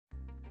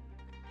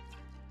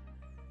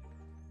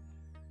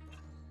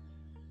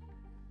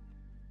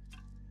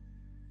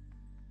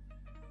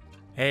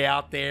Hey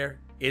out there,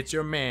 it's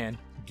your man,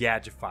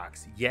 Gadget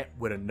Fox, yet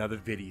with another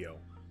video.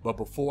 But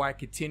before I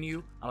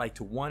continue, I'd like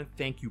to one,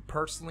 thank you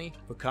personally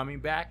for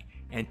coming back,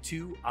 and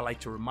two, I'd like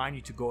to remind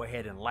you to go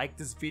ahead and like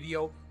this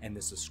video and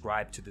to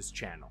subscribe to this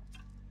channel.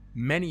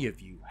 Many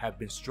of you have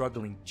been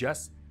struggling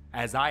just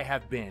as I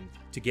have been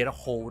to get a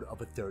hold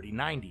of a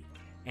 3090,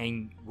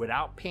 and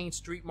without paying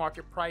street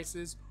market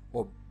prices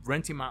or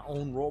renting my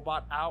own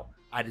robot out,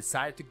 I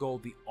decided to go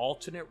the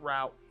alternate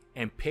route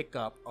and pick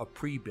up a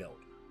pre-build.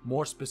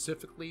 More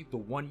specifically, the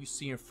one you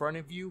see in front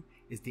of you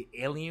is the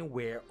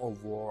Alienware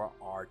Aurora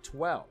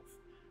R12.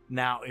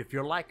 Now, if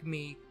you're like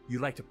me, you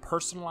like to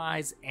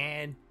personalize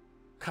and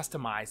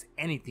customize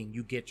anything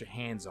you get your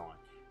hands on.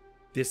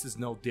 This is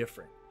no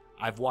different.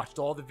 I've watched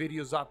all the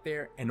videos out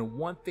there, and the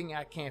one thing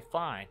I can't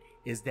find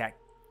is that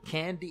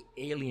can the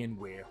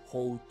Alienware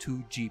hold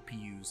two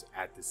GPUs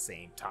at the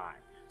same time?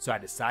 So I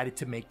decided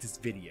to make this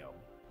video.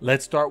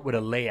 Let's start with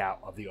a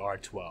layout of the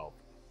R12.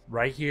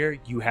 Right here,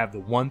 you have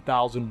the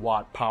 1000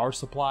 watt power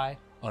supply,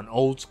 an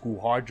old school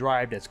hard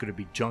drive that's going to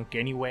be junk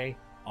anyway,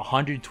 a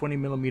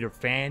 120mm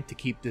fan to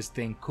keep this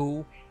thing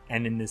cool,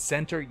 and in the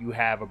center you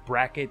have a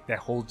bracket that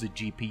holds the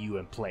GPU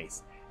in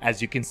place.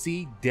 As you can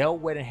see, Dell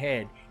went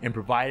ahead and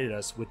provided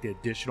us with the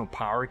additional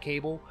power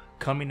cable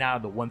coming out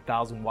of the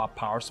 1000 watt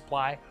power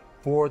supply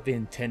for the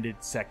intended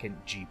second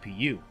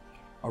GPU.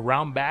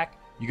 Around back,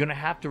 you're going to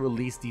have to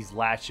release these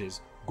latches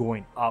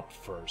going up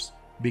first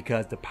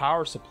because the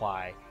power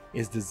supply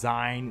is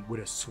designed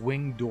with a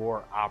swing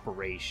door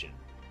operation.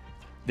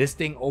 This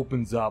thing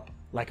opens up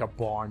like a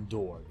barn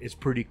door. It's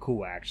pretty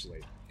cool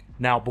actually.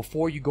 Now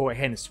before you go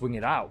ahead and swing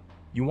it out,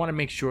 you want to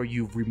make sure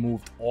you've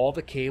removed all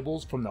the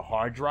cables from the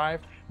hard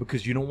drive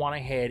because you don't want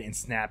to head and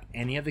snap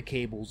any of the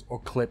cables or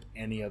clip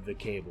any of the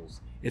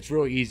cables. It's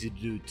real easy to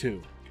do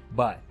too,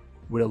 but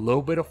with a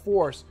little bit of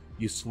force,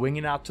 you swing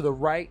it out to the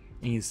right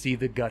and you see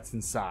the guts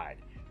inside.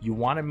 You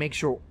want to make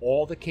sure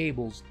all the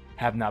cables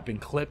have not been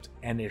clipped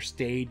and they're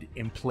stayed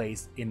in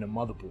place in the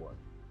motherboard.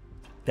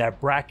 That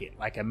bracket,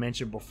 like I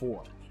mentioned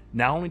before,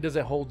 not only does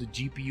it hold the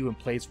GPU in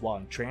place while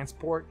in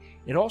transport,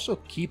 it also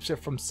keeps it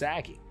from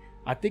sagging.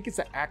 I think it's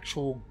an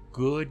actual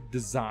good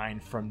design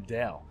from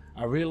Dell.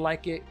 I really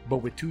like it, but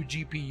with two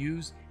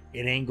GPUs,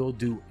 it ain't gonna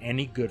do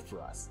any good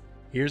for us.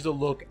 Here's a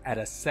look at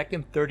a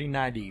second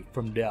 3090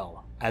 from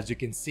Dell. As you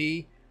can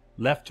see,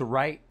 left to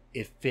right,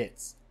 it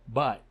fits,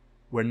 but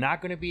we're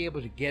not going to be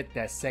able to get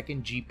that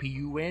second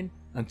GPU in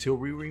until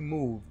we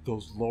remove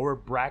those lower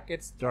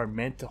brackets that are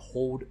meant to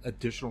hold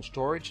additional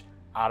storage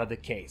out of the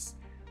case.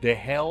 They're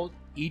held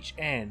each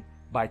end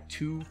by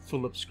two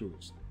Phillips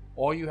screws.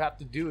 All you have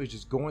to do is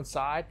just go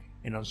inside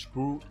and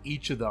unscrew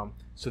each of them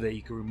so that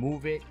you can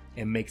remove it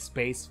and make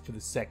space for the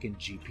second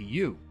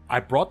GPU. I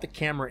brought the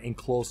camera in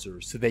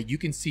closer so that you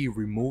can see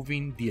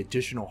removing the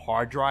additional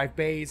hard drive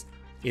bays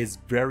is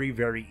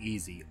very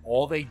easy.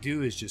 All they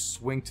do is just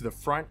swing to the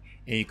front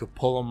and you can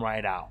pull them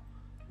right out.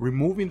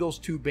 Removing those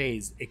two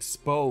bays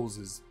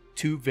exposes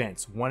two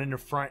vents, one in the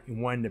front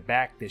and one in the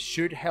back, that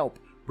should help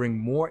bring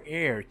more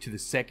air to the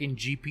second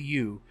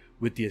GPU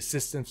with the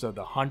assistance of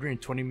the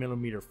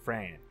 120mm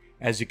fan.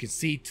 As you can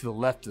see, to the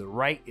left to the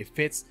right it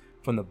fits,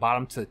 from the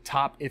bottom to the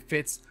top it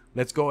fits.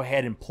 Let's go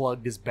ahead and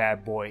plug this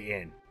bad boy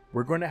in.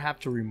 We're going to have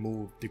to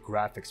remove the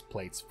graphics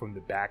plates from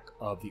the back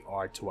of the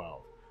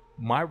R12.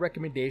 My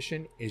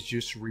recommendation is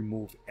just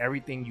remove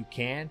everything you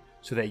can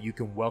so that you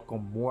can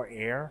welcome more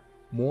air.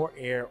 More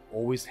air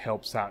always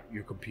helps out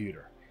your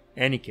computer.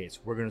 In any case,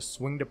 we're going to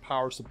swing the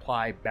power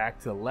supply back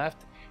to the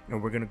left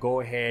and we're going to go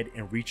ahead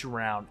and reach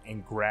around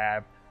and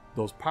grab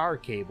those power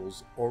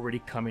cables already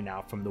coming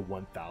out from the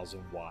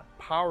 1000 watt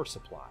power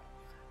supply.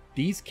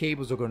 These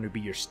cables are going to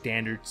be your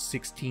standard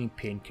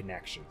 16-pin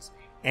connections.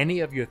 Any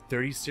of your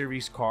 30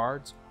 series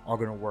cards are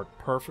going to work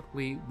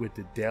perfectly with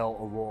the Dell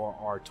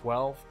Aurora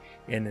R12,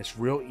 and it's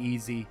real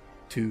easy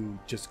to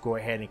just go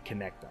ahead and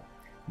connect them.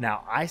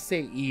 Now I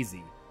say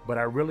easy, but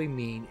I really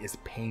mean it's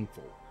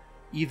painful.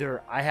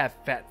 Either I have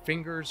fat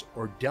fingers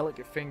or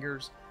delicate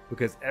fingers,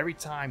 because every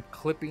time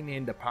clipping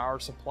in the power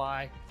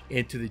supply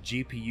into the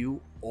GPU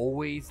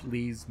always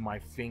leaves my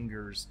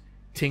fingers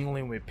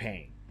tingling with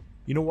pain.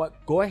 You know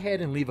what? Go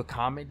ahead and leave a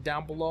comment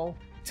down below.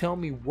 Tell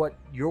me what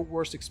your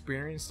worst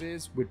experience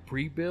is with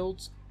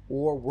pre-builds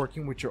or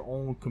working with your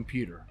own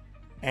computer.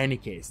 In any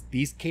case,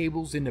 these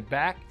cables in the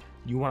back,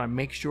 you want to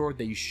make sure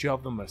that you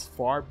shove them as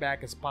far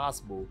back as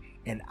possible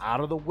and out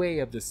of the way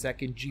of the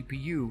second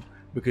GPU,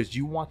 because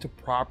you want to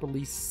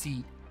properly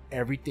seat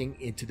everything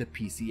into the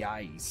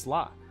PCIe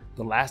slot.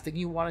 The last thing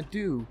you want to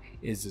do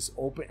is just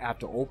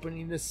after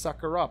opening this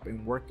sucker up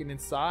and working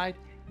inside,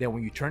 then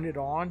when you turn it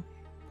on,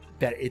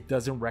 that it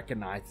doesn't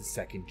recognize the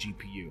second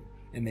GPU,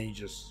 and then you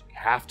just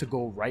have to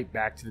go right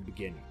back to the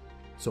beginning.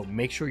 So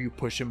make sure you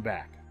push them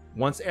back.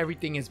 Once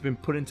everything has been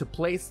put into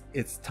place,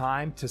 it's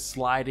time to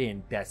slide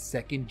in that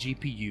second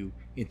GPU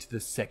into the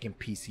second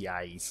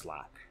PCIe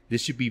slot.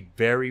 This should be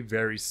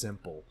very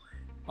simple.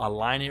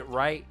 Align it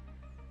right,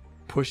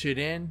 push it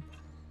in,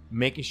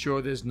 making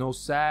sure there's no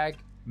sag,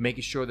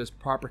 making sure there's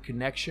proper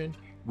connection.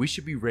 We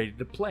should be ready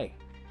to play.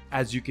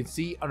 As you can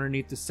see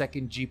underneath the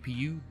second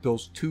GPU,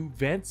 those two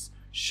vents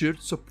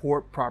should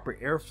support proper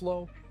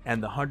airflow,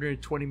 and the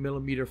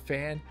 120mm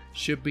fan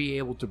should be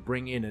able to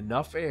bring in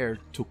enough air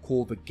to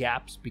cool the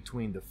gaps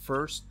between the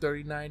first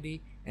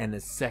 3090 and the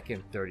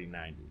second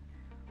 3090.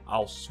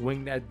 I'll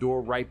swing that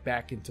door right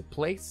back into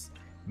place,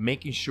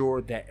 making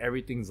sure that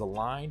everything's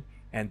aligned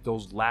and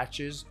those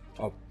latches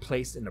are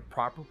placed in the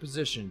proper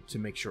position to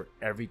make sure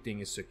everything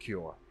is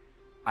secure.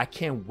 I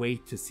can't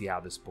wait to see how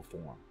this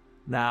performs.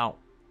 Now,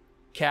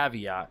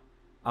 caveat,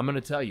 I'm going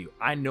to tell you,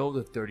 I know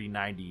the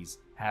 3090s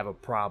have a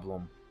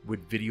problem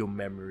with video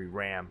memory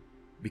RAM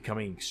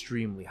becoming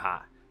extremely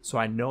hot. So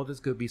I know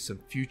there's going to be some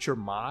future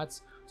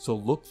mods, so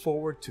look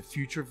forward to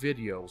future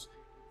videos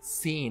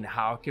seeing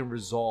how I can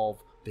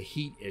resolve the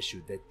heat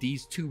issue that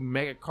these two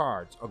mega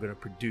cards are going to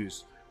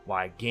produce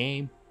while I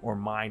game or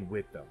mine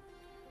with them.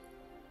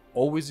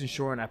 Always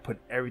ensuring I put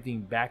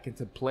everything back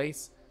into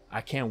place.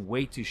 I can't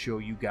wait to show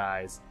you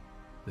guys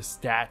the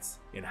stats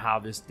and how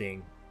this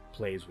thing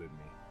plays with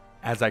me.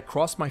 As I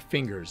cross my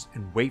fingers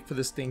and wait for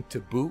this thing to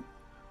boot,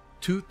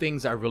 two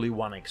things I really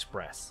want to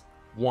express.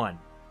 One,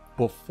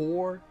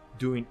 before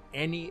doing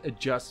any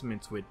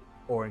adjustments with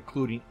or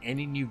including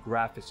any new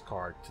graphics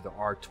card to the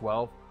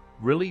R12,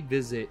 really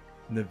visit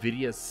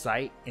NVIDIA's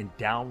site and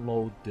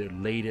download the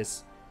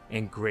latest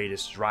and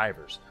greatest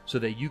drivers so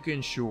that you can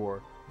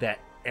ensure that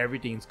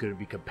everything's going to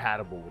be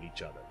compatible with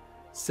each other.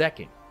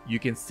 Second, you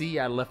can see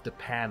I left a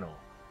panel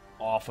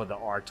off of the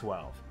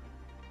R12.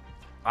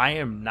 I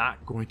am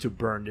not going to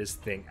burn this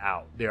thing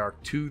out. There are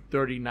two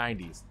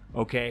 3090s,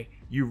 okay?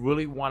 You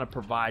really want to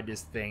provide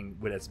this thing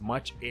with as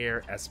much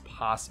air as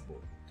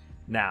possible.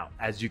 Now,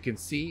 as you can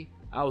see,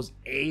 I was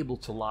able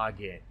to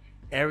log in.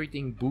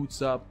 Everything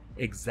boots up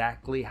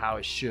exactly how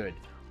it should.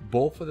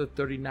 Both of the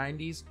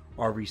 3090s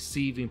are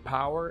receiving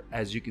power.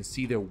 As you can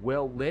see, they're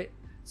well lit,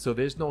 so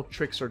there's no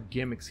tricks or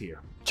gimmicks here.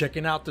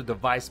 Checking out the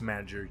device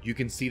manager, you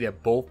can see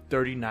that both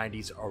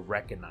 3090s are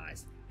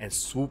recognized. And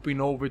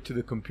swooping over to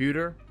the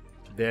computer,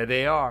 there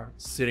they are,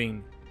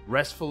 sitting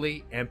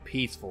restfully and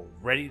peaceful,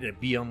 ready to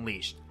be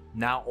unleashed.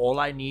 Now all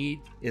I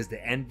need is the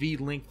NV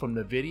link from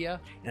NVIDIA,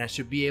 and I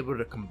should be able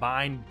to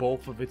combine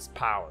both of its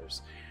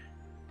powers.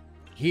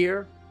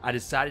 Here, I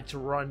decided to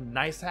run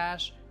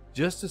NiceHash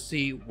just to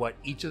see what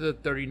each of the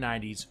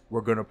 3090s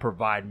were going to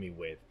provide me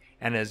with.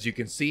 And as you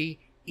can see,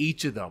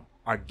 each of them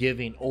are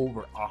giving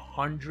over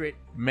 100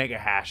 mega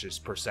hashes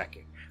per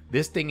second.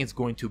 This thing is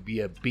going to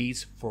be a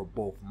beast for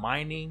both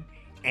mining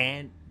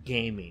and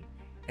gaming.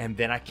 And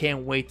then I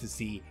can't wait to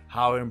see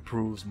how it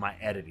improves my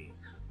editing.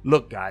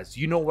 Look guys,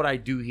 you know what I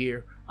do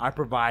here. I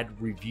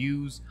provide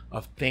reviews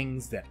of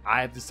things that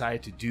I have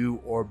decided to do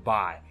or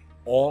buy.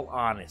 All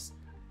honest.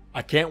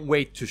 I can't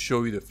wait to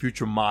show you the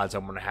future mods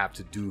I'm going to have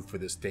to do for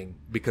this thing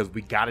because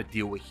we got to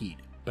deal with heat.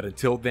 But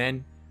until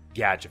then,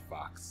 Gadget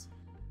Fox.